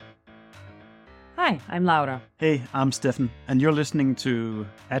Hi, I'm Laura. Hey, I'm Stefan, and you're listening to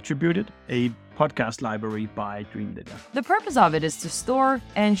Attributed, a podcast library by Dream Data. The purpose of it is to store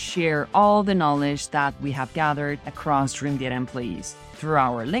and share all the knowledge that we have gathered across Dream Data employees through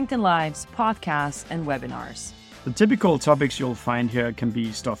our LinkedIn Lives, podcasts, and webinars. The typical topics you'll find here can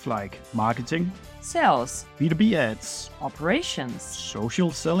be stuff like marketing, Sales, B2B ads, operations, social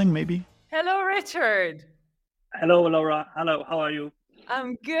selling maybe. Hello, Richard. Hello, Laura. Hello, how are you?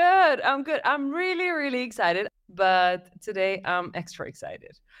 I'm good. I'm really, really excited. But today I'm extra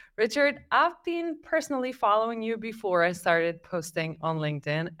excited. Richard, I've been personally following you before I started posting on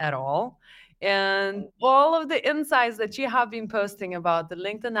LinkedIn at all. And all of the insights that you have been posting about the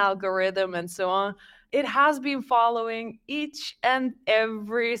LinkedIn algorithm and so on, it has been following each and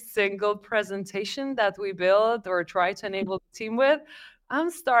every single presentation that we build or try to enable the team with.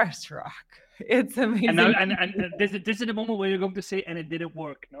 I'm starstruck. It's amazing. And this is the moment where you're going to say, and it didn't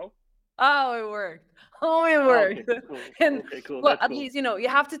work, no? Oh, it worked. It worked. Okay, cool. And Okay, cool. well, That's at cool. least, you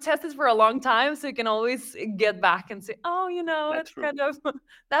have to test this for a long time so you can always get back and say, That's it's true. kind of,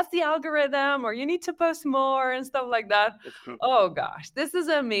 that's the algorithm, or you need to post more and stuff like that. That's true. Oh gosh, this is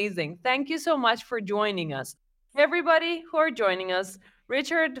amazing. Thank you so much for joining us. Everybody who are joining us,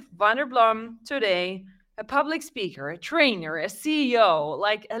 Richard van der Blom today, a public speaker, a trainer, a CEO,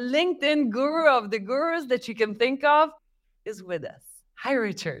 like a LinkedIn guru of the gurus that you can think of, is with us. Hi,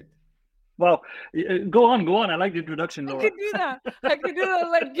 Richard. Well, go on. I like the introduction, Laura. I could do that.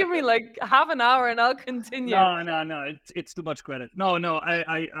 Like, give me like half an hour and I'll continue. No. It's too much credit. No.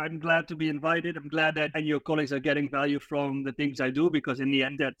 I'm glad to be invited. I'm glad that and your colleagues are getting value from the things I do, because in the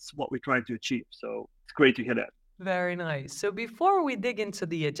end, that's what we're trying to achieve. So it's great to hear that. Very nice. So before we dig into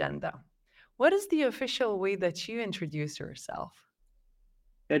the agenda, what is the official way that you introduce yourself?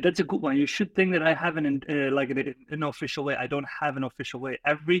 Yeah, that's a good one. You should think that I have an official way. I don't have an official way.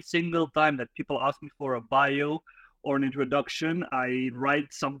 Every single time that people ask me for a bio or an introduction, I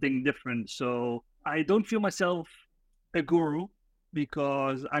write something different. So I don't feel myself a guru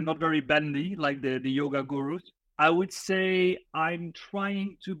because I'm not very bendy like the yoga gurus. I would say I'm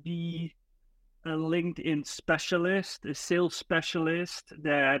trying to be a LinkedIn specialist, a sales specialist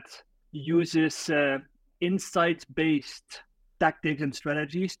that uses insights-based tactics and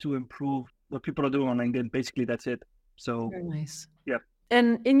strategies to improve what people are doing on LinkedIn. Basically, that's it. So very nice. Yeah.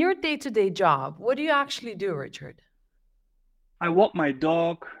 And in your day-to-day job, what do you actually do, Richard? I walk my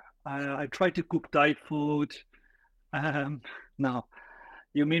dog. I try to cook Thai food. Now,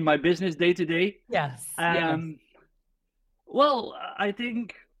 you mean my business day-to-day? Yes. Well, I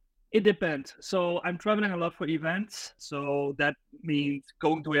think it depends. So I'm traveling a lot for events. So that means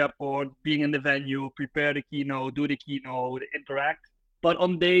going to airport, being in the venue, prepare the keynote, do the keynote, interact. But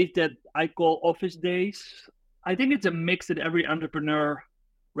on days that I call office days, I think it's a mix that every entrepreneur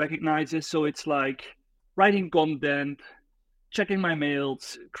recognizes. So it's like writing content, checking my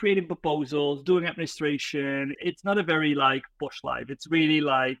mails, creating proposals, doing administration. It's not a very like posh life. It's really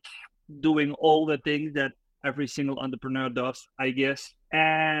like doing all the things that every single entrepreneur does, I guess.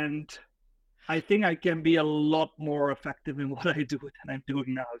 And I think I can be a lot more effective in what I do than I'm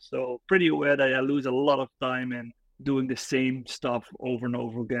doing now. So pretty aware that I lose a lot of time in doing the same stuff over and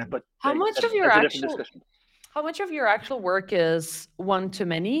over again. But how much of your actual work is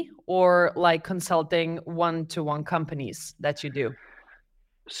one-to-many or like consulting one-to-one companies that you do?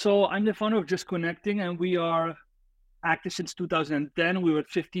 So I'm the founder of Just Connecting, and we are active since 2010. We were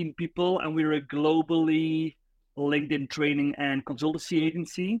 15 people, and we're a globally LinkedIn training and consultancy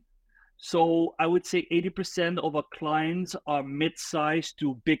agency. So I would say 80% of our clients are mid-sized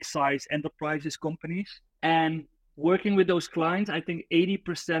to big-size enterprises companies. And working with those clients, I think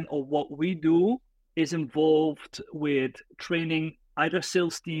 80% of what we do is involved with training either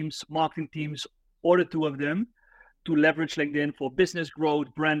sales teams, marketing teams, or the two of them to leverage LinkedIn for business growth,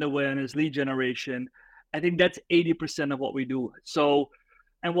 brand awareness, lead generation. I think that's 80% of what we do. So,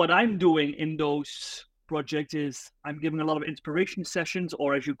 and what I'm doing in those projects is I'm giving a lot of inspiration sessions,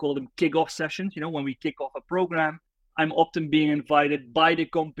 or as you call them, kickoff sessions. When we kick off a program, I'm often being invited by the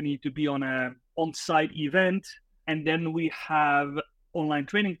company to be on an on-site event. And then we have online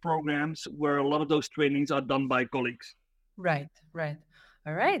training programs where a lot of those trainings are done by colleagues. Right.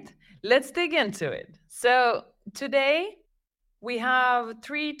 All right, let's dig into it. So today we have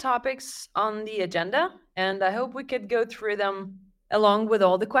 3 topics on the agenda, and I hope we could go through them along with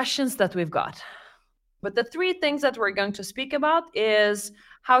all the questions that we've got. But the 3 things that we're going to speak about is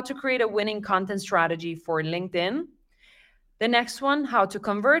how to create a winning content strategy for LinkedIn. The next one, how to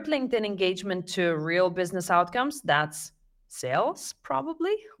convert LinkedIn engagement to real business outcomes. That's sales,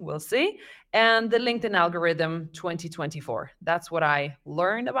 probably. We'll see. And the LinkedIn algorithm 2024. That's what I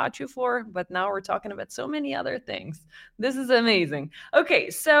learned about you for, but now we're talking about so many other things. This is amazing. Okay,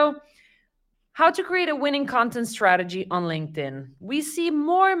 so how to create a winning content strategy on LinkedIn. We see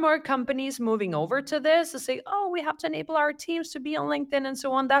more and more companies moving over to this to say, oh, we have to enable our teams to be on LinkedIn and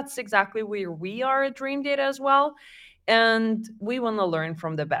so on. That's exactly where we are at Dream Data as well. And we want to learn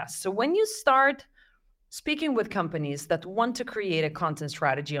from the best. So when you start speaking with companies that want to create a content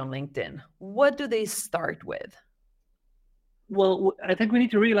strategy on LinkedIn, what do they start with? Well, I think we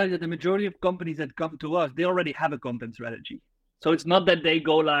need to realize that the majority of companies that come to us, they already have a content strategy. So it's not that they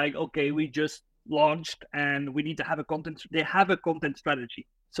go like, okay, we just launched and we need to have a content. They have a content strategy.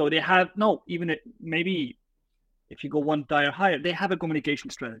 So they have, no, even maybe if you go one tier higher, they have a communication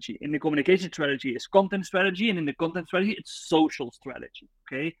strategy. In the communication strategy is content strategy, and in the content strategy, it's social strategy.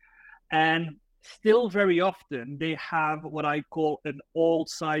 Okay. And still very often they have what I call an all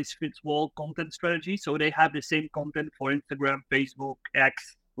size fits all content strategy. So they have the same content for Instagram, Facebook,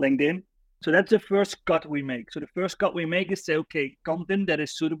 X, LinkedIn. So that's the first cut we make. So the first cut we make is say, okay, content that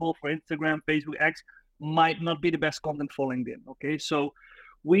is suitable for Instagram, Facebook, X might not be the best content for LinkedIn. Okay. So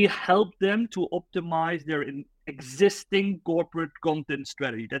we help them to optimize their existing corporate content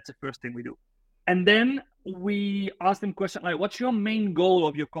strategy. That's the first thing we do. And then we ask them questions like, what's your main goal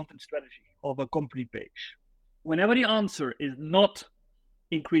of your content strategy of a company page? Whenever the answer is not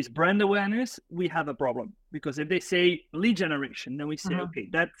increase brand awareness, we have a problem. Because if they say lead generation, then we say, okay,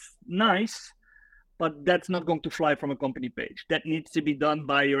 that's nice, but that's not going to fly from a company page. That needs to be done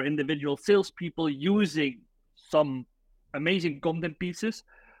by your individual salespeople using some amazing content pieces.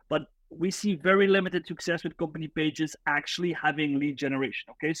 But we see very limited success with company pages actually having lead generation.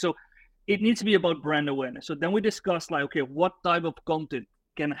 Okay, so it needs to be about brand awareness. So then we discuss like, okay, what type of content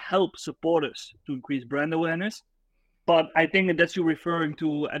can help support us to increase brand awareness? But I think that's you referring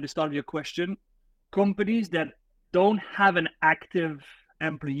to at the start of your question. Companies that don't have an active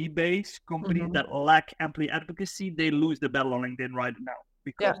employee base, companies that lack employee advocacy, they lose the battle on LinkedIn right now,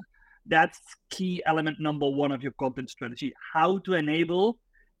 because that's key element number one of your content strategy. How to enable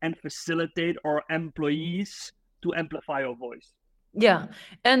and facilitate our employees to amplify our voice. Yeah.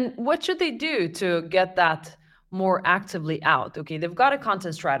 And what should they do to get that more actively out? Okay, they've got a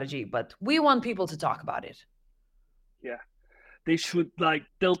content strategy, but we want people to talk about it. Yeah. They should like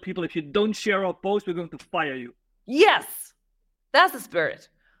tell people, if you don't share our post, we're going to fire you. Yes. That's the spirit.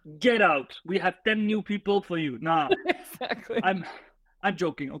 Get out. We have 10 new people for you. Nah. Exactly. I'm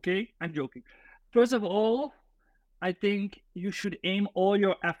joking, okay? I'm joking. First of all, I think you should aim all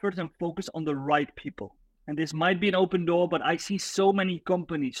your efforts and focus on the right people. And this might be an open door, but I see so many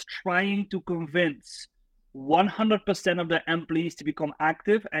companies trying to convince 100% of their employees to become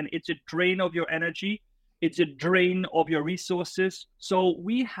active, and it's a drain of your energy. It's a drain of your resources. So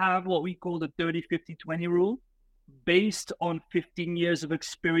we have what we call the 30-50-20 rule. Based on 15 years of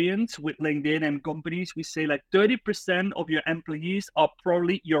experience with LinkedIn and companies, we say like 30% of your employees are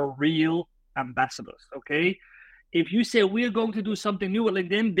probably your real ambassadors, okay? If you say we're going to do something new with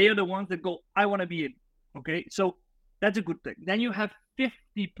LinkedIn, they're the ones that go, I want to be in, okay? So that's a good thing. Then you have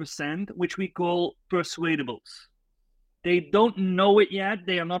 50%, which we call persuadables. They don't know it yet.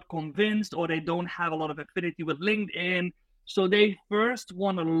 They are not convinced, or they don't have a lot of affinity with LinkedIn. So they first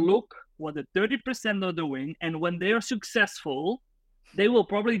want to look what the 30% are doing. And when they are successful, they will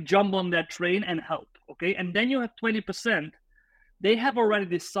probably jump on that train and help. Okay. And then you have 20%. They have already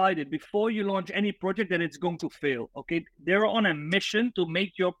decided before you launch any project that it's going to fail. Okay. They're on a mission to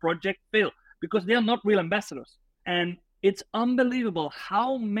make your project fail because they are not real ambassadors. And it's unbelievable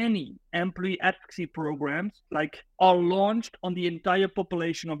how many employee advocacy programs like are launched on the entire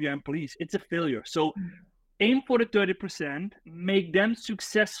population of your employees. It's a failure. So aim for the 30%, make them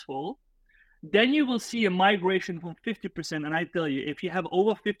successful. Then you will see a migration from 50%. And I tell you, if you have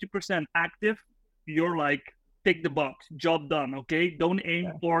over 50% active, you're like, tick the box, job done, okay? Don't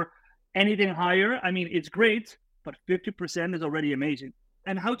aim for anything higher. I mean, it's great, but 50% is already amazing.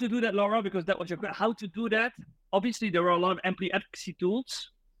 And how to do that, Laura, because that was your question. How to do that? Obviously, there are a lot of employee advocacy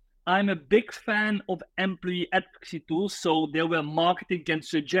tools. I'm a big fan of employee advocacy tools. So there where marketing can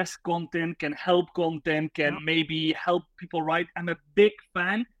suggest content, can help content, can maybe help people write. I'm a big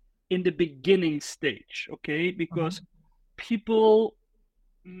fan in the beginning stage, okay? Because people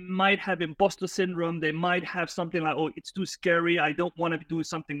might have imposter syndrome. They might have something like, oh, it's too scary. I don't want to do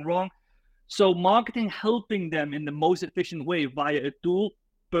something wrong. So marketing helping them in the most efficient way via a tool,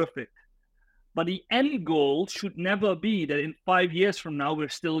 perfect. But the end goal should never be that in 5 years from now, we're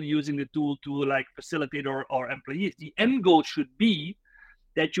still using the tool to like facilitate our employees. The end goal should be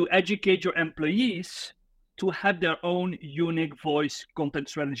that you educate your employees to have their own unique voice content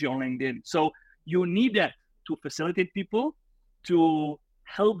strategy on LinkedIn. So you need that to facilitate people, to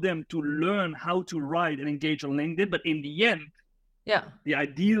help them to learn how to write and engage on LinkedIn. But in the end, the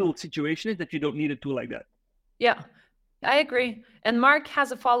ideal situation is that you don't need a tool like that. Yeah, I agree. And Mark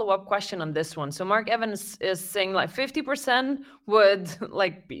has a follow-up question on this one. So Mark Evans is saying like 50% would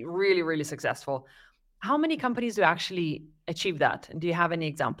like be really, really successful. How many companies do actually achieve that? And do you have any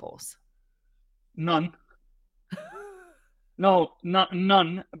examples? None. No,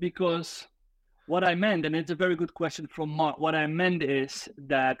 none, because what I meant, and it's a very good question from Mark, what I meant is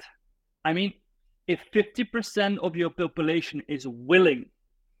that, I mean, if 50% of your population is willing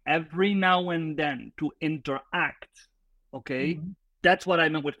every now and then to interact, okay, that's what I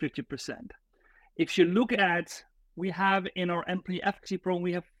meant with 50%. If you look at, we have in our employee efficacy program,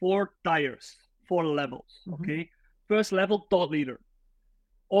 we have 4 tiers, 4 levels, okay? First level, thought leader.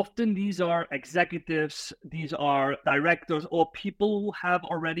 Often these are executives, these are directors, or people who have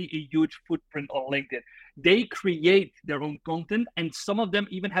already a huge footprint on LinkedIn. They create their own content, and some of them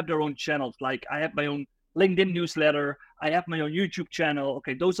even have their own channels. Like I have my own LinkedIn newsletter, I have my own YouTube channel.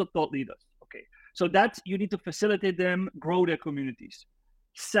 Okay, those are thought leaders. Okay, so that's, you need to facilitate them, grow their communities.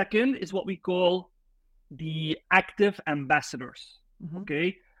 Second is what we call the active ambassadors.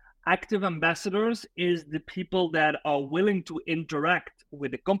 Okay, active ambassadors is the people that are willing to interact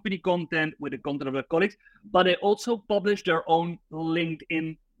with the company content, with the content of their colleagues, but they also publish their own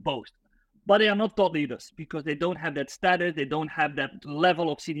LinkedIn post. But they are not thought leaders because they don't have that status, they don't have that level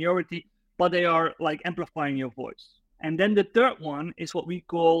of seniority, but they are like amplifying your voice. And then the third one is what we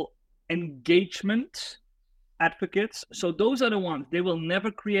call engagement advocates. So those are the ones, they will never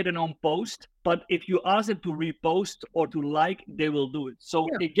create an own post, but if you ask them to repost or to like, they will do it. So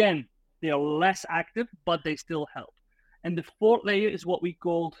again, they are less active, but they still help. And the fourth layer is what we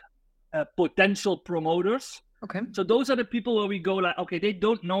called potential promoters. Okay. So those are the people where we go like, okay, they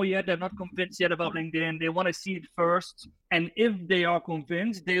don't know yet, they're not convinced yet about LinkedIn, they want to see it first. And if they are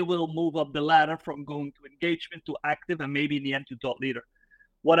convinced, they will move up the ladder from going to engagement to active and maybe in the end to thought leader.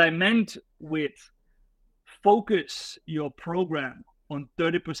 What I meant with focus your program on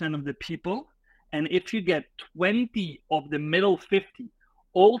 30% of the people, and if you get 20 of the middle 50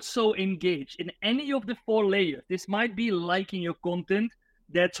 also engage in any of the 4 layers, this might be liking your content,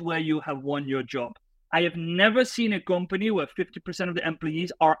 that's where you have won your job. I have never seen a company where 50% of the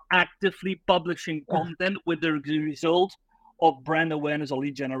employees are actively publishing content with the result of brand awareness or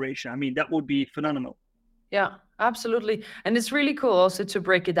lead generation. I mean, that would be phenomenal. Yeah, absolutely. And it's really cool also to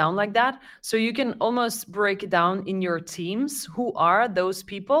break it down like that. So you can almost break it down in your teams. Who are those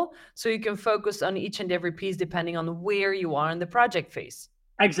people? So you can focus on each and every piece depending on where you are in the project phase.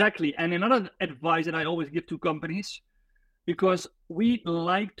 Exactly. And another advice that I always give to companies, because we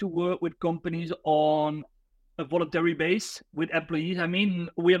like to work with companies on a voluntary base with employees. I mean,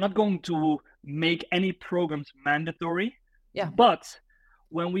 we are not going to make any programs mandatory. Yeah. But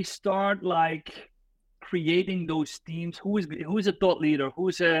when we start like creating those teams, who is a thought leader, who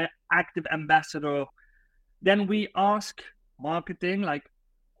is an active ambassador, then we ask marketing, like,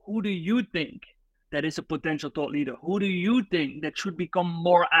 who do you think that is a potential thought leader? Who do you think that should become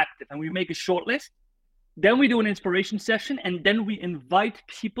more active? And we make a short list. Then we do an inspiration session, and then we invite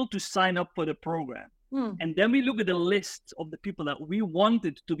people to sign up for the program. And then we look at the list of the people that we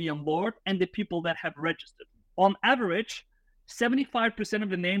wanted to be on board and the people that have registered. On average, 75% of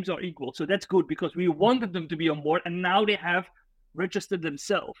the names are equal. So that's good because we wanted them to be on board and now they have registered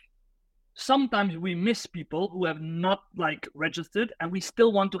themselves. Sometimes we miss people who have not like registered and we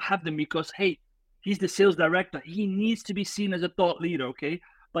still want to have them because, hey, he's the sales director. He needs to be seen as a thought leader, okay?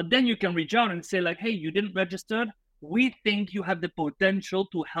 But then you can reach out and say like, hey, you didn't register. We think you have the potential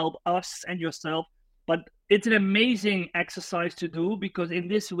to help us and yourself. But it's an amazing exercise to do because in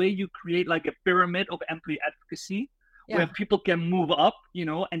this way you create like a pyramid of employee advocacy where people can move up, you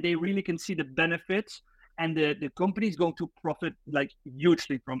know, and they really can see the benefits and the company is going to profit like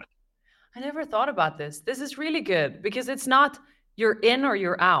hugely from it. I never thought about this. This is really good because it's not you're in or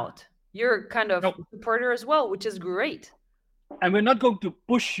you're out. You're kind of supporter as well, which is great. And we're not going to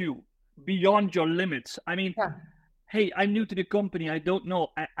push you beyond your limits. I mean, hey, I'm new to the company. I don't know.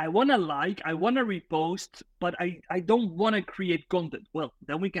 I want to like, I want to repost, but I don't want to create content. Well,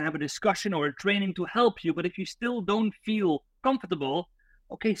 then we can have a discussion or a training to help you. But if you still don't feel comfortable,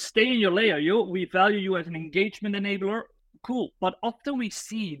 okay, stay in your layer. We value you as an engagement enabler. Cool. But often we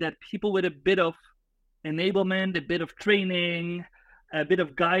see that people with a bit of enablement, a bit of training, a bit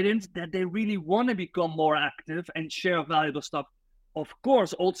of guidance, that they really want to become more active and share valuable stuff. Of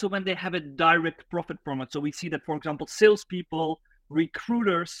course, also when they have a direct profit from it. So we see that, for example, salespeople,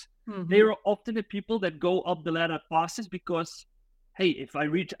 recruiters, They are often the people that go up the ladder fastest because, hey, if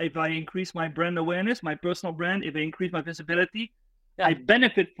I increase my brand awareness, my personal brand, if I increase my visibility, I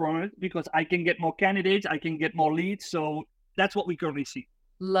benefit from it because I can get more candidates, I can get more leads. So that's what we currently see.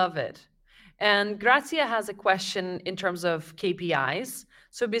 Love it. And Grazia has a question in terms of KPIs.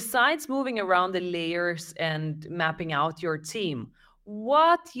 So besides moving around the layers and mapping out your team,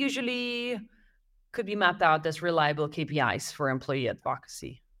 what usually could be mapped out as reliable KPIs for employee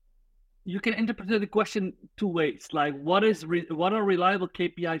advocacy? You can interpret the question two ways. Like, what are reliable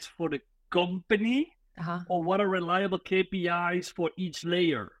KPIs for the company, or what are reliable KPIs for each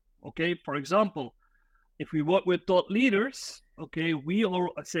layer? Okay, for example, if we work with thought leaders, okay, we all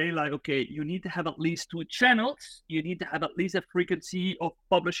say like, okay, you need to have at least 2 channels. You need to have at least a frequency of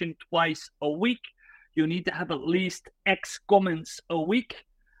publishing twice a week. You need to have at least X comments a week.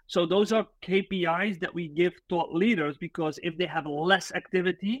 So those are KPIs that we give thought leaders because if they have less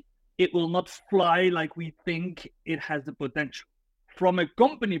activity, it will not fly like we think it has the potential. From a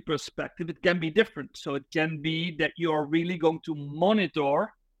company perspective, it can be different. So it can be that you are really going to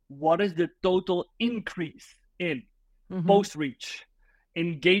monitor what is the total increase in post reach,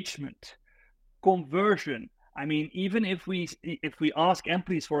 engagement, conversion. I mean, even if we ask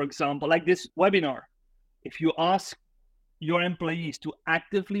employees, for example, like this webinar, if you ask your employees to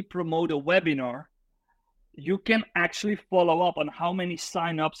actively promote a webinar, you can actually follow up on how many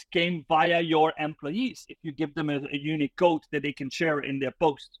signups came via your employees if you give them a unique code that they can share in their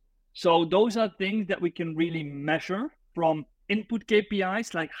post. So those are things that we can really measure from input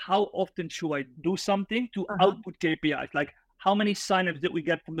KPIs, like how often should I do something, to output KPIs, like how many signups did we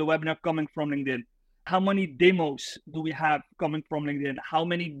get from the webinar coming from LinkedIn? How many demos do we have coming from LinkedIn? How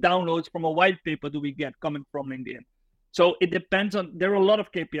many downloads from a white paper do we get coming from LinkedIn? So it depends on, there are a lot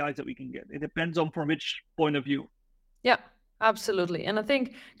of KPIs that we can get. It depends on from which point of view. Yeah, absolutely. And I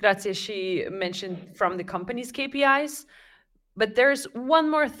think Grazia, she mentioned from the company's KPIs, but there's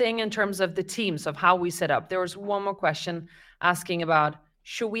one more thing in terms of the teams, of how we set up. There was one more question asking about,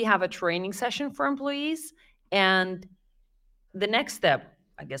 should we have a training session for employees? And the next step,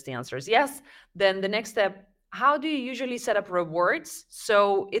 I guess the answer is yes. Then the next step, how do you usually set up rewards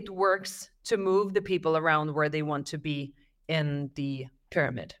so it works to move the people around where they want to be in the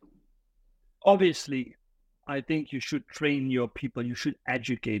pyramid? Obviously, I think you should train your people. You should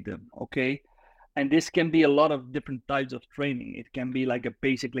educate them, okay? And this can be a lot of different types of training. It can be like a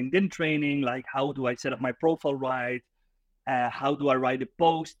basic LinkedIn training, like how do I set up my profile right? How do I write a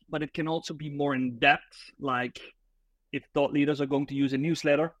post? But it can also be more in depth, like if thought leaders are going to use a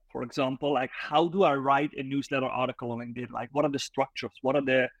newsletter, for example, like how do I write a newsletter article on LinkedIn? Like what are the structures? What are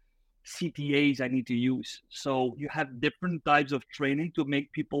the CTAs I need to use? So you have different types of training to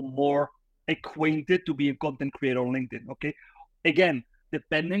make people more acquainted to be a content creator on LinkedIn, okay? Again,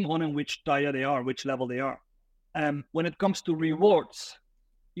 depending on in which tier they are, which level they are. When it comes to rewards,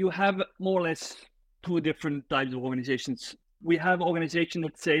 you have more or less 2 different types of organizations. We have organizations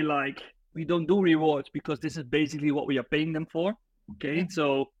that say like, we don't do rewards because this is basically what we are paying them for. Okay.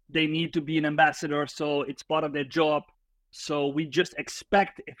 So they need to be an ambassador. So it's part of their job. So we just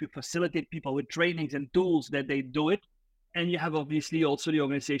expect, if you facilitate people with trainings and tools, that they do it. And you have obviously also the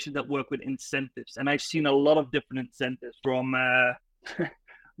organizations that work with incentives. And I've seen a lot of different incentives, from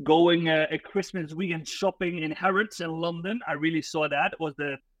going a Christmas weekend shopping in Harrods in London. I really saw that. It was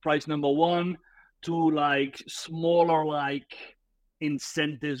the price number 1, to like smaller, like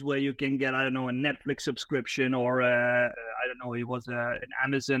incentives where you can get, I don't know, a Netflix subscription, or I don't know, it was an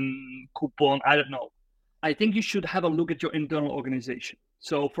Amazon coupon. I don't know. I think you should have a look at your internal organization.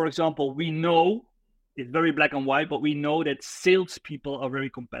 So, for example, we know it's very black and white, but we know that salespeople are very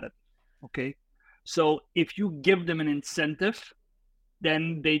competitive. Okay. So if you give them an incentive,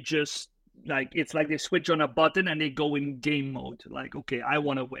 then they just like, it's like they switch on a button and they go in game mode. Like, okay, I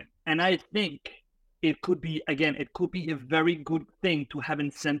want to win. And I think it could be a very good thing to have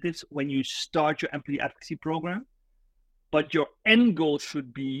incentives when you start your employee advocacy program, but your end goal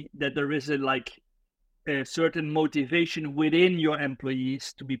should be that there is a certain motivation within your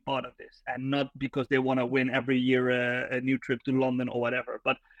employees to be part of this, and not because they want to win every year a new trip to London or whatever.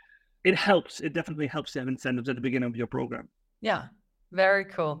 But it helps. It definitely helps to have incentives at the beginning of your program. Yeah, very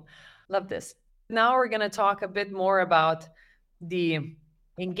cool. Love this. Now we're going to talk a bit more about the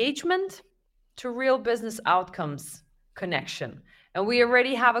engagement to real business outcomes connection. And we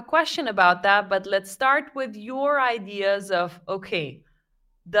already have a question about that, but let's start with your ideas of, okay,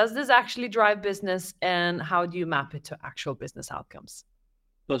 does this actually drive business, and how do you map it to actual business outcomes?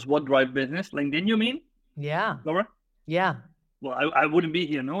 Does what drive business? LinkedIn, you mean? Yeah. Laura? Yeah. Well, I wouldn't be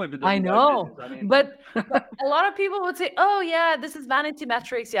here, no, if it I doesn't drive know, business. I mean, but a lot of people would say, "Oh yeah, this is vanity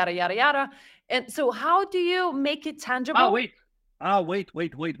metrics, yada yada yada." And so, how do you make it tangible? wait.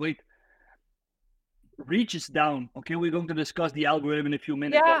 Wait. Reach is down. Okay, we're going to discuss the algorithm in a few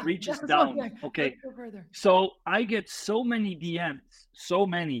minutes, but Yeah, reach is that's one down. thing. Okay, Let's go further. so I get so many DMs, so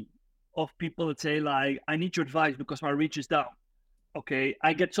many of people that say like, "I need your advice because my reach is down." Okay,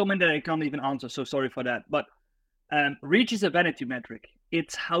 I get so many that I can't even answer. So sorry for that. But reach is a vanity metric.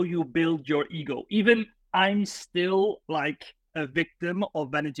 It's how you build your ego. Even I'm still like a victim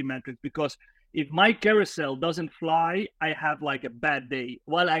of vanity metrics because if my carousel doesn't fly, I have like a bad day.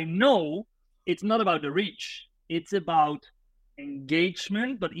 While I know it's not about the reach, it's about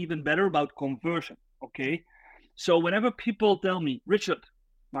engagement, but even better about conversion. Okay. So whenever people tell me, Richard,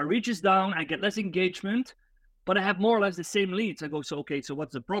 my reach is down, I get less engagement, but I have more or less the same leads. I go, so okay, so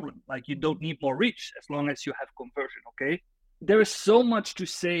what's the problem? Like you don't need more reach as long as you have conversion, okay? There is so much to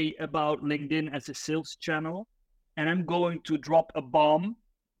say about LinkedIn as a sales channel, and I'm going to drop a bomb,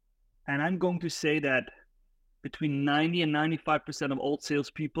 and I'm going to say that between 90 and 95% of all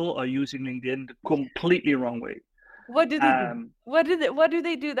salespeople are using LinkedIn the completely wrong way. What do they do? What do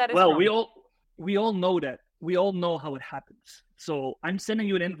they do that is Well, wrong? we all know that. We all know how it happens. So I'm sending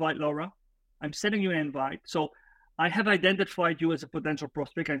you an invite, Laura. I'm sending you an invite. So I have identified you as a potential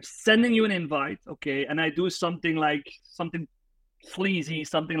prospect. I'm sending you an invite, okay? And I do something sleazy,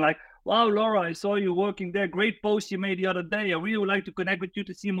 something like, wow, Laura, I saw you working there. Great post you made the other day. I really would like to connect with you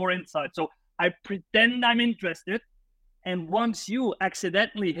to see more insight. So I pretend I'm interested. And once you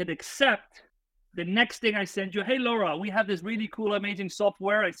accidentally hit accept, the next thing I send you, hey, Laura, we have this really cool, amazing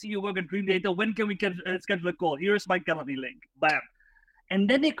software. I see you work at Dream Data. When can we schedule a call? Here's my calendar link. Bam. And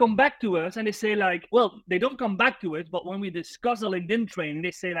then they come back to us and they say like, well, they don't come back to us, but when we discuss a LinkedIn training,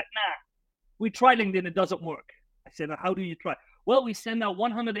 they say like, nah, we tried LinkedIn, it doesn't work. I said, how do you try? Well, we send out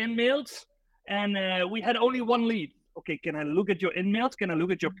 100 emails and we had only one lead. Okay, can I look at your emails? Can I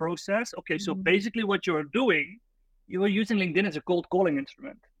look at your process? Okay, so basically what you're doing, you are using LinkedIn as a cold calling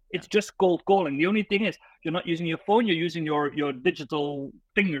instrument. It's just cold calling. The only thing is you're not using your phone, you're using your digital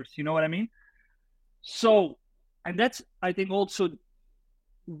fingers. You know what I mean? So, and that's, I think, also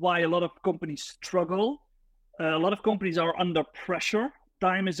why a lot of companies struggle. A lot of companies are under pressure.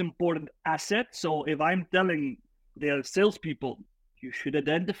 Time is important asset. So if I'm telling their salespeople, you should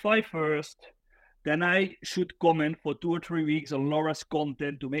identify first, then I should comment for 2 or 3 weeks on Laura's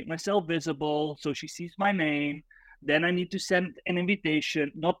content to make myself visible so she sees my name. Then I need to send an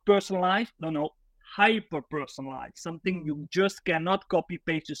invitation, not personalized, no, hyper personalized, something you just cannot copy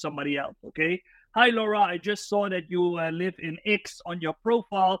paste to somebody else. Okay. Hi, Laura. I just saw that you live in X on your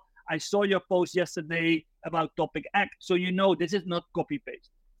profile. I saw your post yesterday about topic X. So you know this is not copy paste.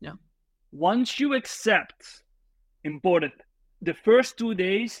 Yeah. Once you accept, important, the first 2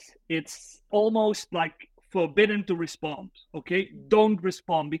 days, it's almost like forbidden to respond. Okay. Don't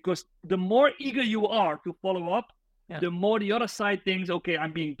respond because the more eager you are to follow up, the more the other side thinks, okay,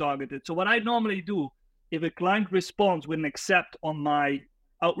 I'm being targeted. So what I normally do, if a client responds with an accept on my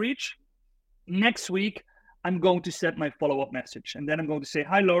outreach, next week, I'm going to set my follow-up message. And then I'm going to say,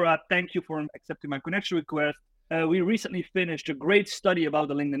 hi, Laura, thank you for accepting my connection request. We recently finished a great study about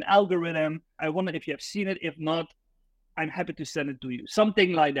the LinkedIn algorithm. I wonder if you have seen it. If not, I'm happy to send it to you.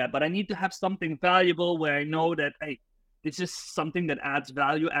 Something like that. But I need to have something valuable where I know that, hey, this is something that adds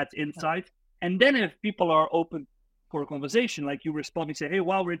value, adds insight. And then if people are open for a conversation, like you respond and say, hey,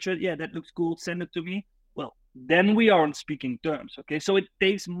 wow, Richard, yeah, that looks cool. Send it to me. Well, then we are on speaking terms. Okay. So it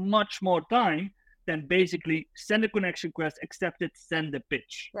takes much more time than basically send a connection request, accept it, send the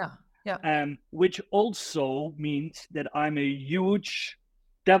pitch. Yeah. Which also means that I'm a huge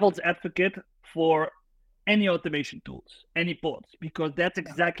devil's advocate for any automation tools, any bots, because that's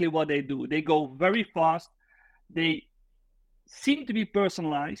exactly what they do. They go very fast. They seem to be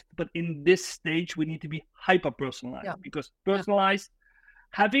personalized, but in this stage, we need to be hyper personalized because personalized,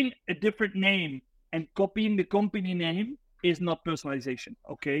 having a different name and copying the company name is not personalization.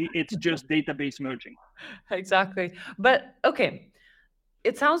 Okay. It's just database merging. Exactly. But okay,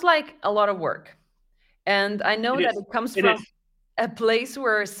 it sounds like a lot of work. And I know that it comes from a place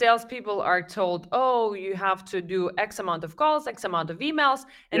where salespeople are told, oh, you have to do X amount of calls, X amount of emails,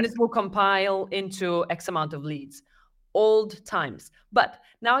 and it will compile into X amount of leads. Old times. But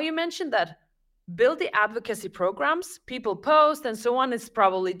now you mentioned that build the advocacy programs, people post and so on. It's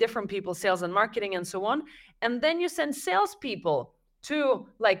probably different people, sales and marketing and so on. And then you send salespeople to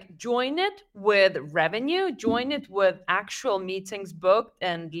like join it with revenue, join it with actual meetings booked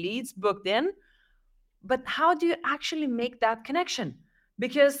and leads booked in. But how do you actually make that connection?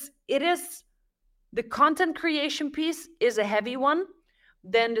 Because it is The content creation piece is a heavy one.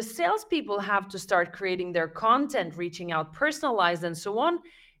 Then the salespeople have to start creating their content, reaching out personalized and so on.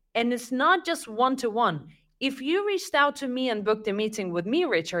 And it's not just one to one. If you reached out to me and booked a meeting with me,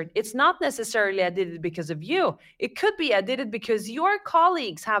 Richard, it's not necessarily I did it because of you. It could be I did it because your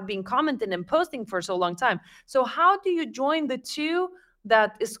colleagues have been commenting and posting for so long time. So how do you join the two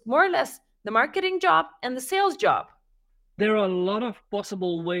that is more or less the marketing job and the sales job? There are a lot of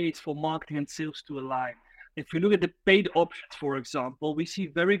possible ways for marketing and sales to align. If you look at the paid options, for example, we see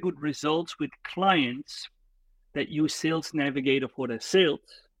very good results with clients that use Sales Navigator for their sales.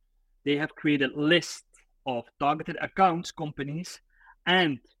 They have created lists of targeted accounts, companies,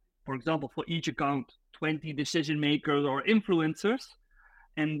 and, for example, for each account, 20 decision makers or influencers.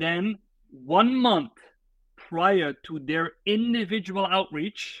 And then 1 month prior to their individual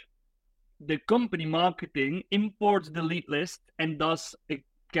outreach, the company marketing imports the lead list and does a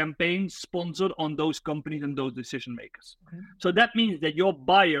campaign sponsored on those companies and those decision makers. Okay. So that means that your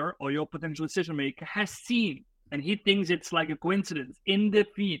buyer or your potential decision maker has seen, and he thinks it's like a coincidence, in the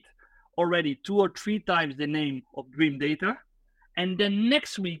feed already 2 or 3 times the name of Dream Data. And then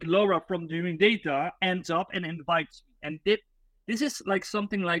next week, Laura from Dream Data ends up and invites me. And this is like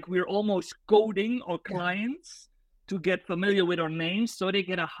something like we're almost coding our clients to get familiar with our names so they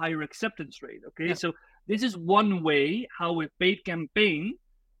get a higher acceptance rate. Okay, yeah. So this is one way how a paid campaign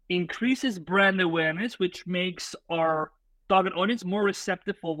increases brand awareness, which makes our target audience more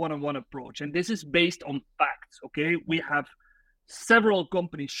receptive for one-on-one approach. And this is based on facts. Okay, we have several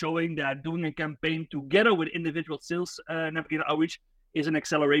companies showing that doing a campaign together with individual sales navigator outreach is an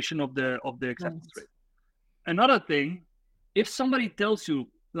acceleration of the acceptance rate. Another thing, if somebody tells you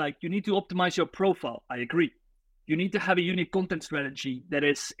like you need to optimize your profile, I agree. You need to have a unique content strategy that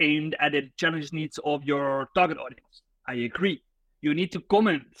is aimed at the challenge needs of your target audience. I agree. You need to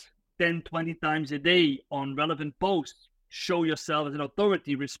comment 10, 20 times a day on relevant posts, show yourself as an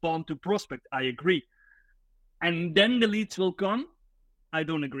authority, respond to prospect. I agree. And then the leads will come. I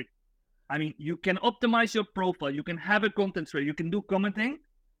don't agree. I mean, you can optimize your profile. You can have a content strategy. You can do commenting,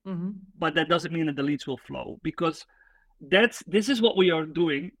 but that doesn't mean that the leads will flow, because this is what we are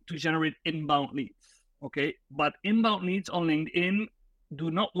doing to generate inbound leads. Okay, but inbound leads on LinkedIn do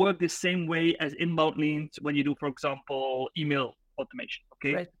not work the same way as inbound leads when you do, for example, email automation.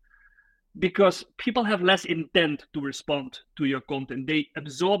 Okay, right. Because people have less intent to respond to your content. They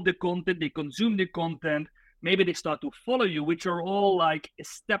absorb the content, they consume the content. Maybe they start to follow you, which are all like a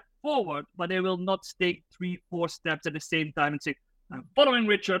step forward, but they will not take 3-4 steps at the same time and say, I'm following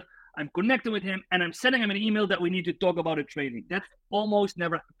Richard, I'm connecting with him, and I'm sending him an email that we need to talk about a training. That's almost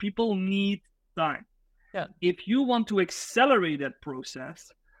never. People need time. Yeah. If you want to accelerate that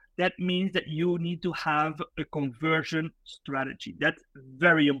process, that means that you need to have a conversion strategy. That's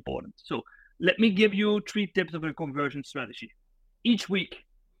very important. So let me give you 3 tips of a conversion strategy. Each week,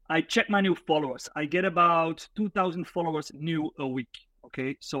 I check my new followers. I get about 2,000 followers new a week.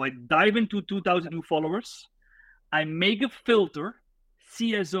 Okay, so I dive into 2,000 new followers. I make a filter,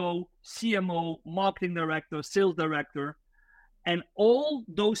 CSO, CMO, marketing director, sales director. And all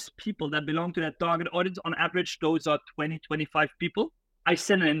those people that belong to that target audience, on average, those are 20, 25 people. I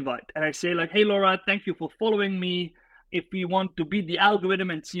send an invite and I say like, hey, Laura, thank you for following me. If we want to beat the algorithm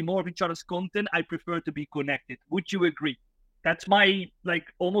and see more of each other's content, I prefer to be connected. Would you agree? That's my like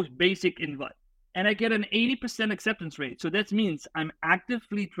almost basic invite. And I get an 80% acceptance rate. So that means I'm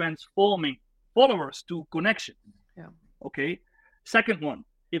actively transforming followers to connection. Yeah. Okay. Second one,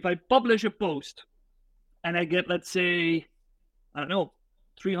 if I publish a post and I get, let's say, I don't know,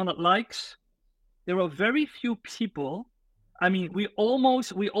 300 likes, there are very few people. I mean, we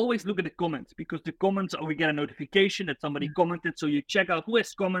always look at the comments, because the comments, we get a notification that somebody commented. So you check out who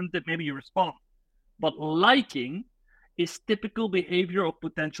has commented, maybe you respond. But liking is typical behavior of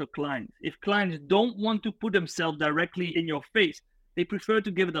potential clients. If clients don't want to put themselves directly in your face, they prefer to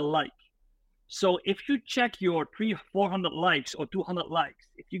give it a like. So if you check your 300-400 likes or 200 likes,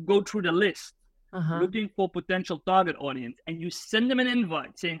 if you go through the list, looking for potential target audience, and you send them an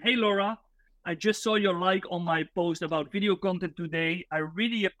invite saying, hey, Laura, I just saw your like on my post about video content today. I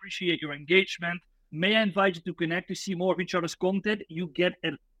really appreciate your engagement. May I invite you to connect to see more of each other's content? You get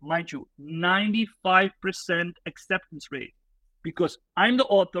a, mind you, 95% acceptance rate, because I'm the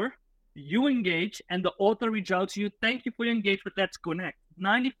author, you engage, and the author reach out to you. Thank you for your engagement. Let's connect.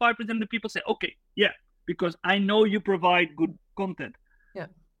 95% of the people say, okay, yeah, because I know you provide good content. Yeah.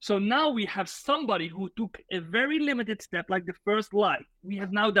 So now we have somebody who took a very limited step, like the first like. We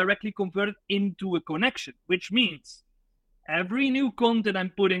have now directly converted into a connection, which means every new content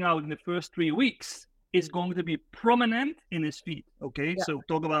I'm putting out in the first 3 weeks is going to be prominent in his feed. Okay, yeah. So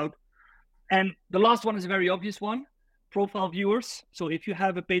talk about And the last one is a very obvious one, profile viewers. So if you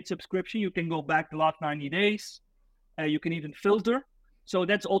have a paid subscription, you can go back the last 90 days. You can even filter. So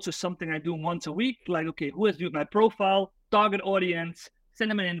that's also something I do once a week. Like, okay, who has viewed my profile, target audience, send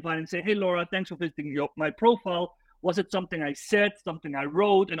them an invite and say, hey, Laura, thanks for visiting my profile. Was it something I said, something I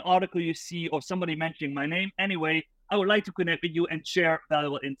wrote, an article you see, or somebody mentioning my name? Anyway, I would like to connect with you and share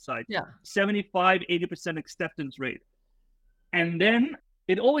valuable insights. Yeah. 75, 80% acceptance rate. And then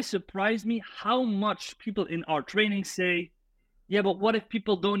it always surprised me how much people in our training say, yeah, but what if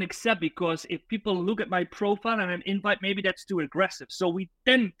people don't accept? Because if people look at my profile and an invite, maybe that's too aggressive. So we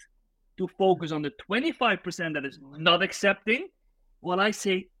tend to focus on the 25% that is not accepting. Well, I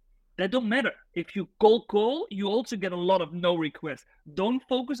say that don't matter. If you cold call, you also get a lot of no requests. Don't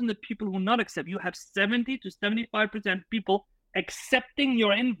focus on the people who not accept. You have 70 to 75% people accepting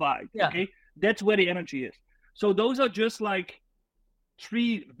your invite. Yeah. Okay, that's where the energy is. So those are just like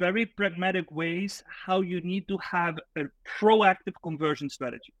 3 very pragmatic ways how you need to have a proactive conversion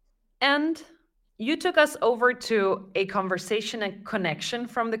strategy. And you took us over to a conversation and connection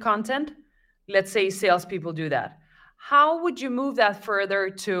from the content. Let's say salespeople do that. How would you move that further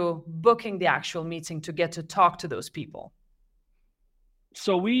to booking the actual meeting to get to talk to those people?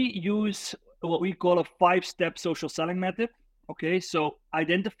 So we use what we call a 5-step social selling method. Okay, so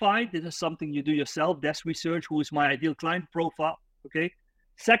identify, this is something you do yourself, desk research, who is my ideal client profile. Okay.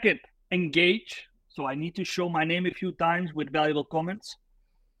 Second, engage. So I need to show my name a few times with valuable comments.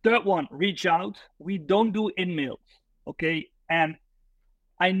 Third one, reach out. We don't do in-mails. Okay. And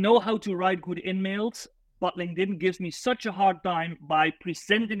I know how to write good in-mails, but LinkedIn gives me such a hard time by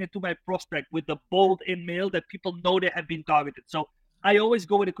presenting it to my prospect with a bold in-mail that people know they have been targeted. So I always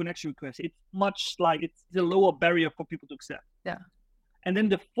go with a connection request. It's much like it's the lower barrier for people to accept. Yeah. And then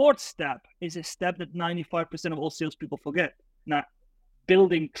the 4th step is a step that 95% of all salespeople forget. Now,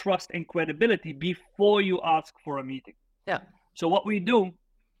 building trust and credibility before you ask for a meeting. Yeah. So what we do,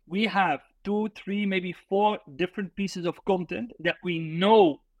 we have 2, 3, maybe 4 different pieces of content that we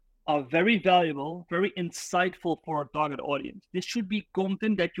know are very valuable, very insightful for our target audience. This should be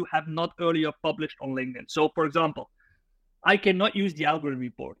content that you have not earlier published on LinkedIn. So for example, I cannot use the algorithm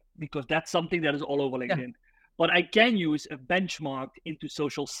report because that's something that is all over LinkedIn. Yeah. But I can use a benchmark into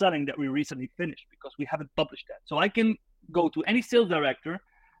social selling that we recently finished because we haven't published that. So I can go to any sales director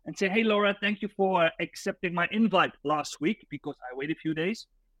and say, hey, Laura, thank you for accepting my invite last week because I waited a few days.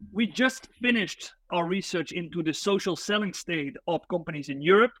 We just finished our research into the social selling state of companies in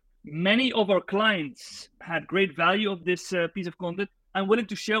Europe. Many of our clients had great value of this piece of content. I'm willing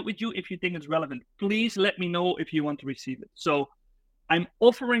to share it with you if you think it's relevant. Please let me know if you want to receive it. So I'm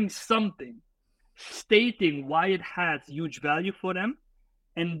offering something, stating why it has huge value for them.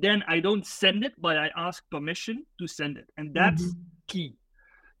 And then I don't send it, but I ask permission to send it. And that's key.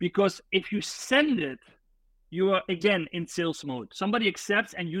 Because if you send it, you are again in sales mode. Somebody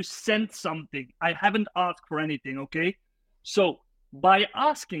accepts and you send something. I haven't asked for anything, okay? So by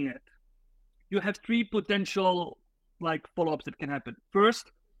asking it, you have 3 potential like follow-ups that can happen.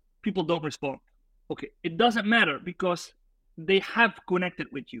 First, people don't respond. Okay, it doesn't matter because they have connected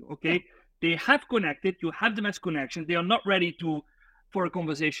with you, okay? They have connected, you have them as connections. They are not ready for a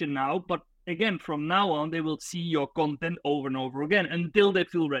conversation now, but again, from now on, they will see your content over and over again until they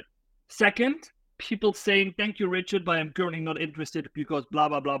feel ready. Second, people saying, thank you, Richard, but I'm currently not interested because blah,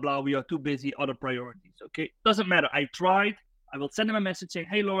 blah, blah, blah. We are too busy, other priorities, okay? Doesn't matter, I tried. I will send them a message saying,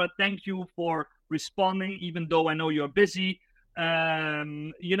 hey, Laura, thank you for responding, even though I know you're busy.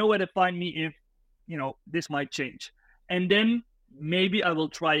 You know where to find me if, this might change. And then maybe I will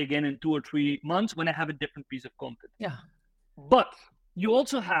try again in 2 or 3 months when I have a different piece of content. Yeah. But you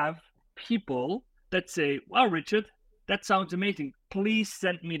also have people that say, wow, Richard, that sounds amazing. Please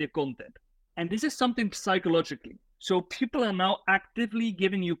send me the content. And this is something psychologically. So people are now actively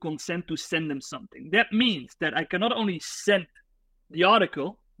giving you consent to send them something. That means that I can not only send the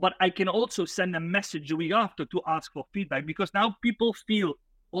article, but I can also send a message a week after to ask for feedback, because now people feel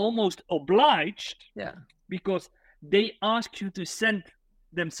almost obliged because they asked you to send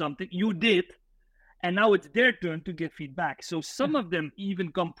them something, you did, and now it's their turn to give feedback. So some of them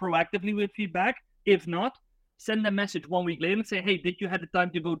even come proactively with feedback. If not, send a message 1 week later and say, hey, did you have the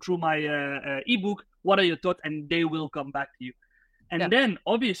time to go through my ebook? What are your thoughts? And they will come back to you. And then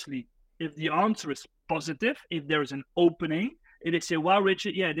obviously, if the answer is positive, if there is an opening, if they say, wow,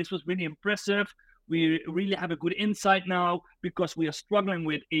 Richard, yeah, this was really impressive. We really have a good insight now because we are struggling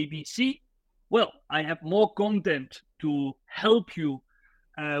with ABC. Well, I have more content to help you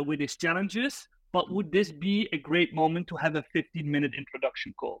with these challenges, but would this be a great moment to have a 15-minute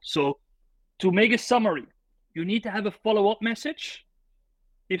introduction call? So to make a summary, you need to have a follow-up message.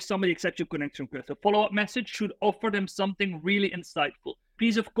 if somebody accepts your connection request. A follow-up message should offer them something really insightful.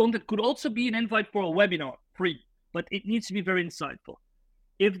 Piece of content could also be an invite for a webinar, free, but it needs to be very insightful.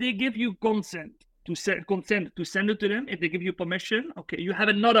 If they give you consent to send it to them, if they give you permission, okay, you have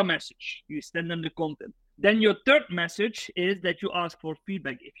another message. You send them the content. Then your third message is that you ask for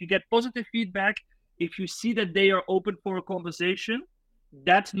feedback. If you get positive feedback, if you see that they are open for a conversation,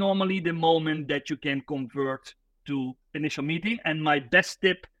 that's normally the moment that you can convert to initial meeting. And my best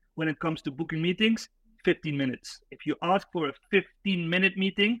tip when it comes to booking meetings, 15 minutes. If you ask for a 15-minute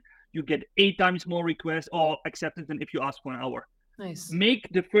meeting, you get 8 times more requests or acceptance than if you ask for an hour. Nice. Make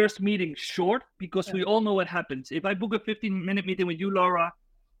the first meeting short, because we all know what happens. If I book a 15-minute meeting with you, Laura,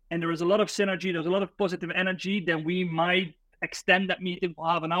 and there is a lot of synergy, there's a lot of positive energy, then we might extend that meeting for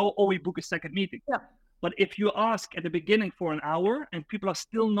half an hour, or we book a second meeting. Yeah. But if you ask at the beginning for an hour and people are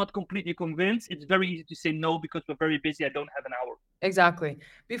still not completely convinced, it's very easy to say no because we're very busy. I don't have an hour. Exactly.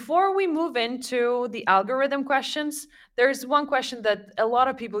 Before we move into the algorithm questions, there's one question that a lot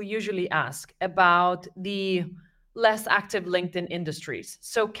of people usually ask about the less active LinkedIn industries.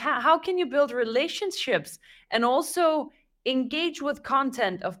 So how can you build relationships and also engage with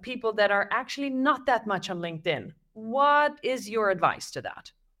content of people that are actually not that much on LinkedIn? What is your advice to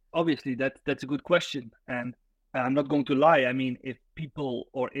that? Obviously, that's a good question. And I'm not going to lie. I mean, if people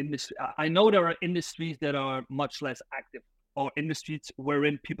or industry, I know there are industries that are much less active, or industries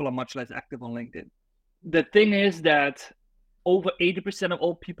wherein people are much less active on LinkedIn. The thing is that over 80% of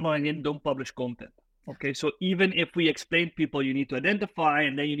all people on LinkedIn don't publish content. Okay, so even if we explain to people you need to identify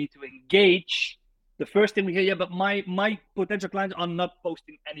and then you need to engage, the first thing we hear, yeah, but my potential clients are not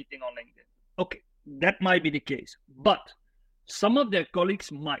posting anything on LinkedIn. Okay, that might be the case, but some of their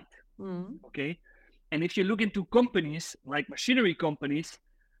colleagues might. Okay, and if you look into companies like machinery companies,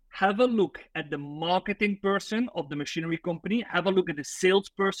 have a look at the marketing person of the machinery company, have a look at the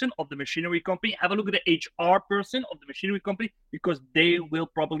salesperson of the machinery company, have a look at the HR person of the machinery company, because they will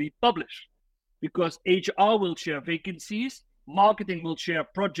probably publish. Because HR will share vacancies, marketing will share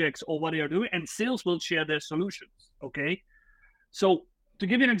projects or what they are doing, and sales will share their solutions, okay? So to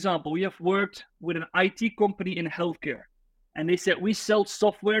give you an example, we have worked with an IT company in healthcare, and they said, we sell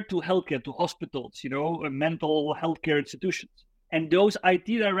software to healthcare, to hospitals, mental healthcare institutions. And those IT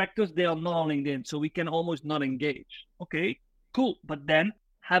directors, they are not on LinkedIn, so we can almost not engage. Okay, cool. But then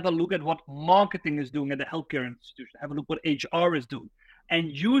have a look at what marketing is doing at the healthcare institution. Have a look what HR is doing. And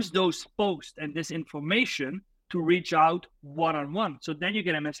use those posts and this information to reach out one-on-one. So then you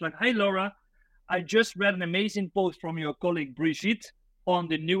get a message like, hey, Laura, I just read an amazing post from your colleague Brigitte on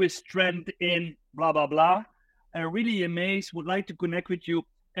the newest trend in blah, blah, blah. I'm really amazed, would like to connect with you.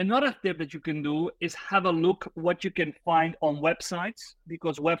 Another tip that you can do is have a look what you can find on websites,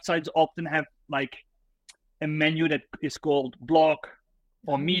 because websites often have like a menu that is called blog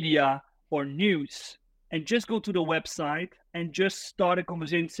or media or news. And just go to the website and just start a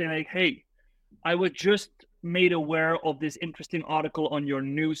conversation saying like, hey, I was just made aware of this interesting article on your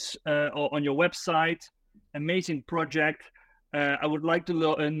news or on your website. Amazing project. I would like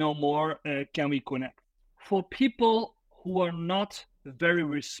to know more. Can we connect? For people who are not very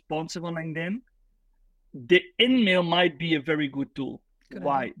responsive on LinkedIn, the in-mail might be a very good tool. Good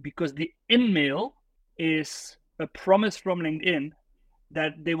Why? idea. Because the in-mail is a promise from LinkedIn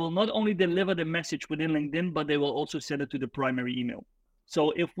that they will not only deliver the message within LinkedIn, but they will also send it to the primary email.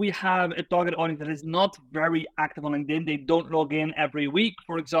 So if we have a target audience that is not very active on LinkedIn, they don't log in every week,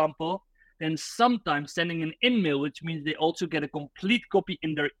 for example, then sometimes sending an in-mail, which means they also get a complete copy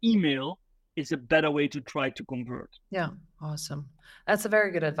in their email, is a better way to try to convert. Yeah, awesome. That's a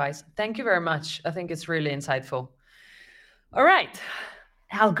very good advice. Thank you very much. I think it's really insightful. All right.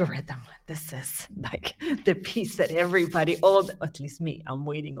 Algorithm. This is like the piece that everybody, at least me, I'm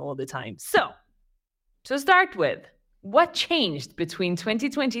waiting all the time. So to start with, what changed between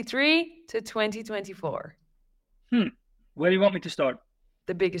 2023 to 2024? Where do you want me to start?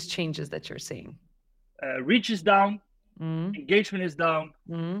 The biggest changes that you're seeing. Reach is down, engagement is down,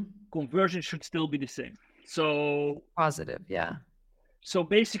 conversion should still be the same. So positive, yeah. So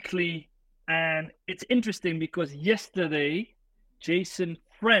basically, and it's interesting because yesterday, Jason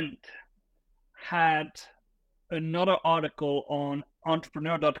Friend had another article on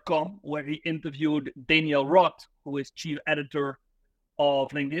entrepreneur.com where he interviewed Daniel Roth, who is chief editor of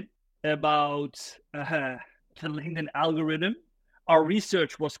LinkedIn, about the LinkedIn algorithm. Our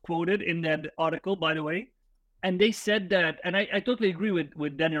research was quoted in that article, by the way. And they said that, and I totally agree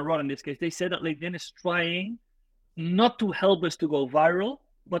with Daniel Roth in this case, they said that LinkedIn is trying not to help us to go viral,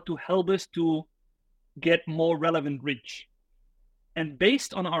 but to help us to get more relevant reach. And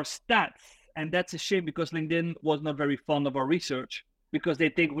based on our stats, and that's a shame because LinkedIn was not very fond of our research, because they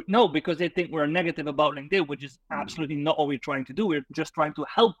think we're negative about LinkedIn, which is absolutely not what we're trying to do. We're just trying to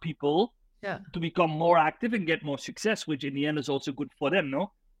help people to become more active and get more success, which in the end is also good for them,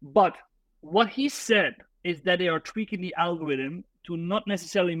 no? But what he said is that they are tweaking the algorithm to not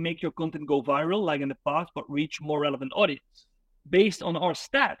necessarily make your content go viral like in the past, but reach more relevant audience. Based on our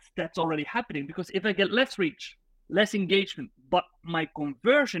stats, that's already happening, because if I get less reach, less engagement, but my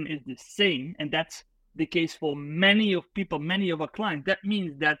conversion is the same, and that's the case for many of our clients, that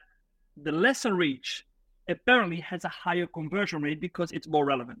means that the lesser reach apparently has a higher conversion rate because it's more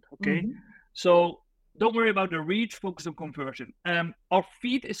relevant. Okay. Mm-hmm. So don't worry about the reach, focus on conversion. Our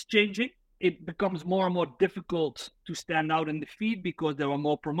feed is changing. It becomes more and more difficult to stand out in the feed because there are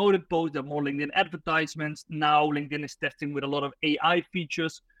more promoted posts, there are more LinkedIn advertisements. Now LinkedIn is testing with a lot of AI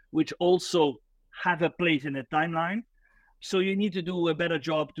features, which also have a place in the timeline. So you need to do a better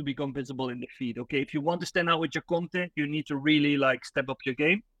job to become visible in the feed. Okay. If you want to stand out with your content, you need to really step up your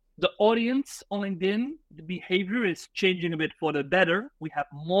game. The audience on LinkedIn, the behavior is changing a bit for the better. We have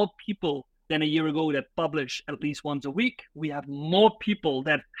more people than a year ago that publish at least once a week. We have more people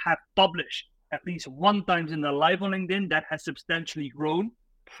that have published at least one time in their life on LinkedIn. That has substantially grown,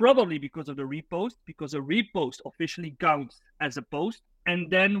 probably because of the repost, because a repost officially counts as a post.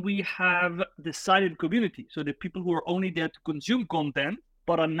 And then we have the silent community. So the people who are only there to consume content,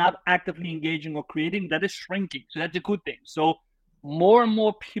 but are not actively engaging or creating, that is shrinking. So that's a good thing. So more and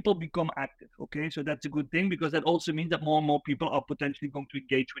more people become active. Okay, so that's a good thing, because that also means that more and more people are potentially going to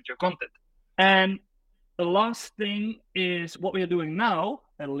engage with your content. And the last thing is what we are doing now,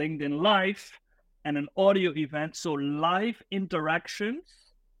 a LinkedIn Live and an audio event. So live interactions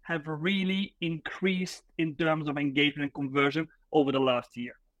have really increased in terms of engagement and conversion over the last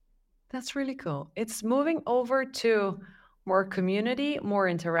year. That's really cool. It's moving over to more community, more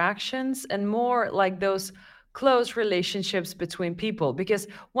interactions, and more like those close relationships between people. Because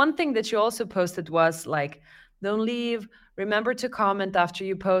one thing that you also posted was like, don't leave, remember to comment after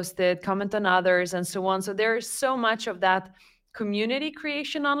you post it, comment on others, and so on. So there's so much of that community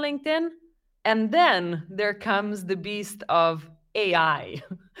creation on LinkedIn. And then there comes the beast of AI,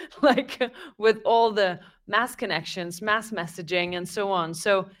 like with all the mass connections, mass messaging, and so on.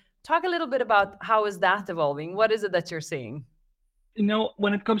 So talk a little bit about how is that evolving? What is it that you're seeing?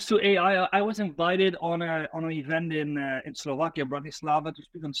 When it comes to AI, I was invited on an event in Slovakia, Bratislava, to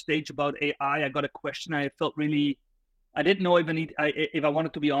speak on stage about AI. I got a question. I felt really, I didn't know if I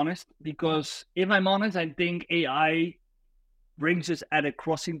wanted to be honest, because if I'm honest, I think AI brings us at a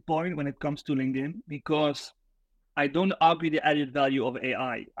crossing point when it comes to LinkedIn, because I don't argue the added value of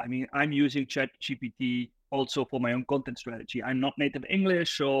AI. I mean, I'm using ChatGPT also for my own content strategy. I'm not native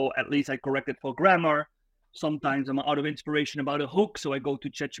English, so at least I correct it for grammar. Sometimes I'm out of inspiration about a hook, so I go to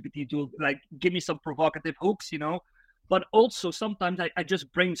ChatGPT to give me some provocative hooks, But also sometimes I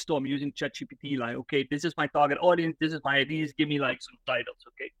just brainstorm using ChatGPT, okay, this is my target audience, this is my ideas, give me some titles,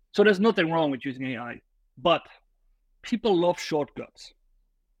 okay? So there's nothing wrong with using AI, but people love shortcuts.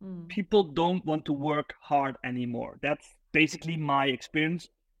 People don't want to work hard anymore. That's basically my experience,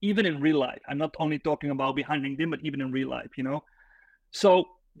 even in real life. I'm not only talking about behind LinkedIn, but even in real life, So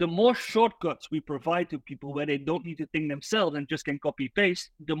the more shortcuts we provide to people where they don't need to think themselves and just can copy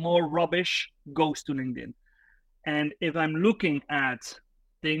paste, the more rubbish goes to LinkedIn. And if I'm looking at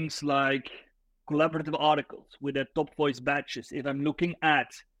things like collaborative articles with their top voice badges, if I'm looking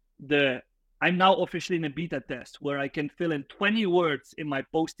at I'm now officially in a beta test where I can fill in 20 words in my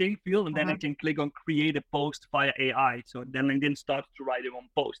posting field, and then I can click on create a post via AI. So then LinkedIn starts to write their own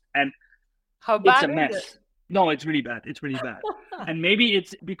post. And how bad it's a mess. is it? No, it's really bad. It's really bad. And maybe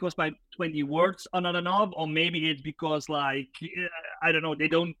it's because my 20 words are not enough, or maybe it's because I don't know, they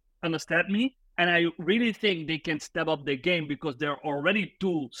don't understand me. And I really think they can step up their game, because there are already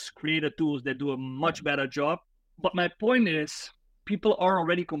creator tools that do a much better job. But my point is, people are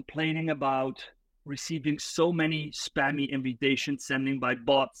already complaining about receiving so many spammy invitations sending by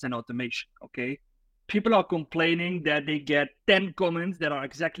bots and automation, okay? People are complaining that they get 10 comments that are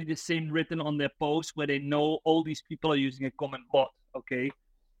exactly the same written on their post, where they know all these people are using a comment bot, okay?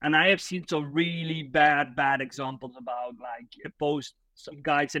 And I have seen some really bad examples about a post, some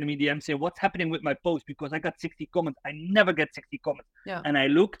guy sending me DM saying, what's happening with my post? Because I got 60 comments. I never get 60 comments. Yeah. And I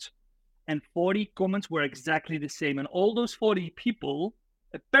looked, and 40 comments were exactly the same. And all those 40 people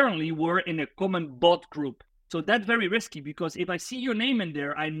apparently were in a comment bot group. So that's very risky, because if I see your name in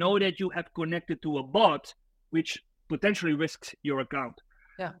there, I know that you have connected to a bot, which potentially risks your account.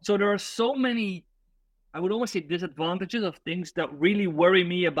 Yeah. So there are so many, I would almost say, disadvantages of things that really worry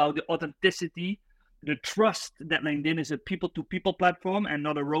me about the authenticity, the trust that LinkedIn is a people-to-people platform and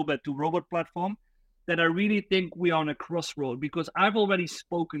not a robot-to-robot platform. that I really think we are on a crossroad, because I've already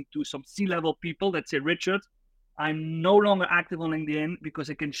spoken to some C-level people that say, Richard, I'm no longer active on LinkedIn because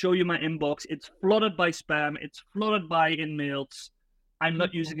I can show you my inbox. It's flooded by spam. It's flooded by in-mails. I'm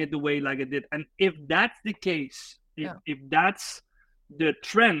not using it the way like I did. And if that's the case, if that's the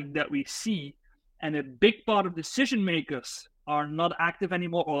trend that we see, and a big part of decision makers are not active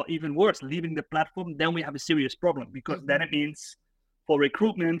anymore, or even worse, leaving the platform, then we have a serious problem, because then it means for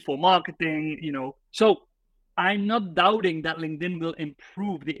recruitment, for marketing, So I'm not doubting that LinkedIn will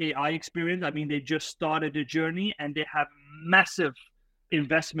improve the AI experience. I mean, they just started the journey and they have massive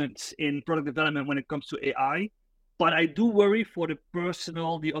investments in product development when it comes to AI. But I do worry for the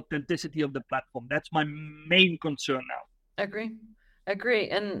authenticity of the platform. That's my main concern now. Agree.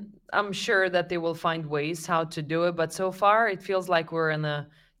 And I'm sure that they will find ways how to do it. But so far, it feels like we're in the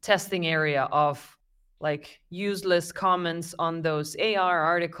testing area of like useless comments on those AR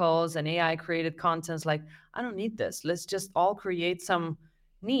articles and AI created contents. Like, I don't need this. Let's just all create some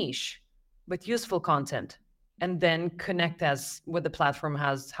niche but useful content and then connect as what the platform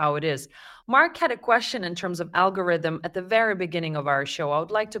has, how it is. Mark had a question in terms of algorithm at the very beginning of our show. I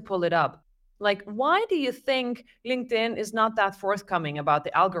would like to pull it up. Like, why do you think LinkedIn is not that forthcoming about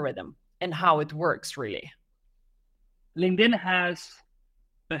the algorithm and how it works, really? LinkedIn has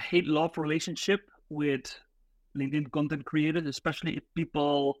a hate-love relationship with LinkedIn content creators, especially if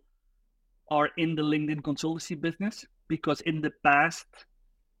people are in the LinkedIn consultancy business, because in the past,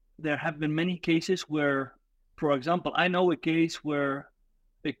 there have been many cases where, for example, I know a case where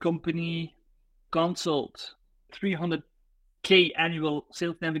a company canceled 300K annual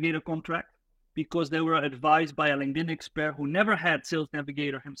Sales Navigator contract because they were advised by a LinkedIn expert who never had Sales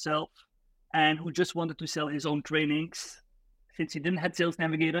Navigator himself and who just wanted to sell his own trainings. Since he didn't have Sales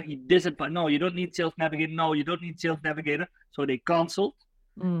Navigator, he disadvised, no, you don't need Sales Navigator. No, you don't need Sales Navigator. So they canceled.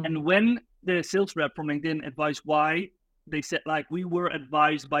 And when the sales rep from LinkedIn advised why, they said, like, we were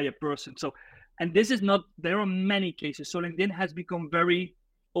advised by a person. So, and this is not, there are many cases. So LinkedIn has become very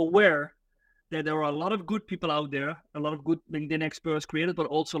aware that there are a lot of good people out there, a lot of good LinkedIn experts created, but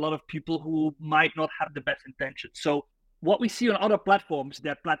also a lot of people who might not have the best intentions. So what we see on other platforms,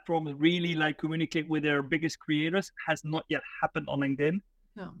 that platforms really like communicate with their biggest creators, has not yet happened on LinkedIn.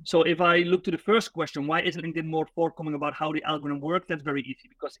 No. So if I look to the first question, why isn't LinkedIn more forthcoming about how the algorithm works? That's very easy,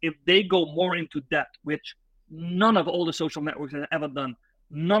 because if they go more into depth, which none of all the social networks have ever done,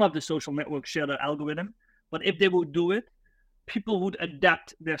 none of the social networks share their algorithm, but if they would do it, people would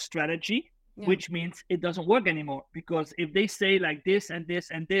adapt their strategy, which means it doesn't work anymore. Because if they say like this and this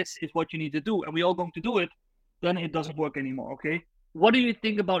and this is what you need to do, and we're all going to do it, then it doesn't work anymore, okay? What do you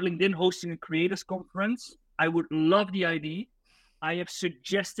think about LinkedIn hosting a creators conference? I would love the idea. I have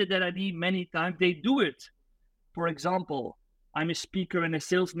suggested that idea many times. They do it. For example, I'm a speaker in a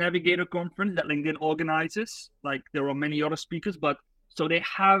Sales Navigator conference that LinkedIn organizes. Like, there are many other speakers, but so they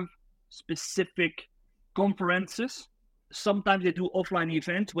have specific conferences. Sometimes they do offline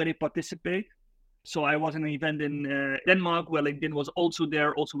events where they participate. So I was in an event in Denmark where LinkedIn was also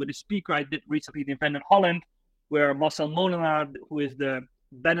there, also with a speaker. I did recently an event in Holland where Marcel Molenaar, who is the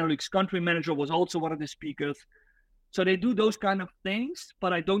Benelux country manager, was also one of the speakers. So they do those kind of things,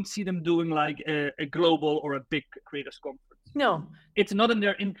 but I don't see them doing like a global or a big creators conference. No. It's not in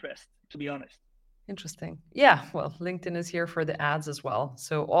their interest, to be honest. Interesting. Yeah, well, LinkedIn is here for the ads as well.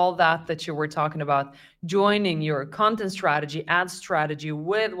 So all that you were talking about, joining your content strategy, ad strategy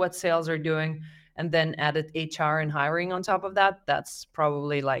with what sales are doing, and then added HR and hiring on top of that, that's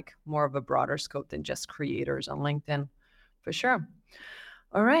probably like more of a broader scope than just creators on LinkedIn, for sure.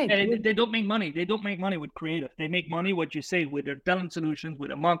 All right. And they don't make money. They don't make money with creators. They make money, what you say, with their talent solutions, with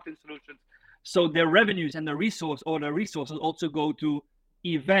their marketing solutions. So their revenues and their resources also go to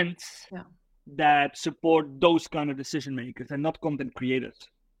events that support those kind of decision makers and not content creators.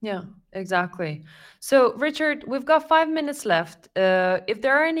 Yeah, exactly. So, Richard, we've got 5 minutes left. If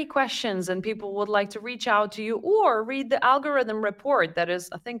there are any questions and people would like to reach out to you or read the algorithm report that is,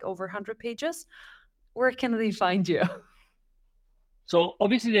 I think, over 100 pages, where can they find you? So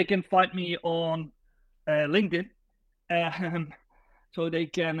obviously they can find me on LinkedIn. So they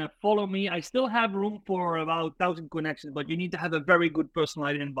can follow me. I still have room for about 1,000 connections, but you need to have a very good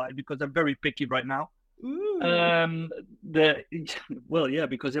personalized invite because I'm very picky right now.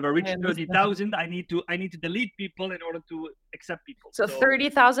 Because if I reach 30,000, I need to delete people in order to accept people. So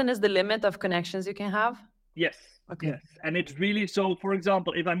 30,000 is the limit of connections you can have? Yes. Okay. Yes. And it's really, so for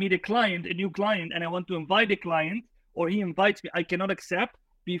example, if I meet a new client, and I want to invite a client, or he invites me, I cannot accept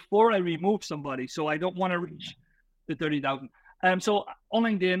before I remove somebody. So I don't want to reach the 30,000. So on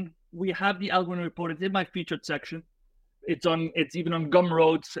LinkedIn, we have the algorithm report. It's in my featured section. It's even on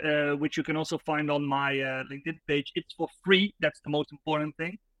Gumroad, which you can also find on my LinkedIn page. It's for free. That's the most important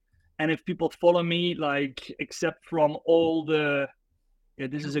thing. And if people follow me, like, except from all the,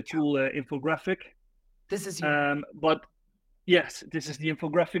 this is a cool infographic. This is but yes, this is the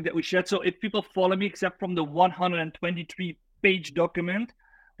infographic that we shared. So if people follow me, except from the 123-page document,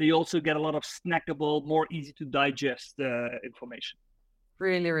 they also get a lot of snackable, more easy to digest information.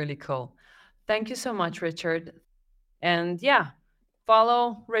 really, really cool. Thank you so much, Richard. And yeah,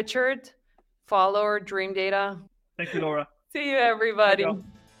 follow Richard, follow Dream Data. Thank you, Laura. See you, everybody. Ciao.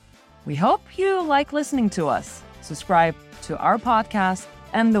 We hope you like listening to us. Subscribe to our podcast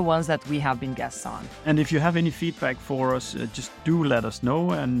and the ones that we have been guests on. And if you have any feedback for us, just do let us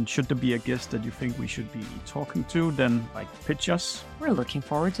know. And should there be a guest that you think we should be talking to, then pitch us. We're looking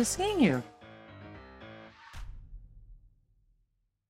forward to seeing you.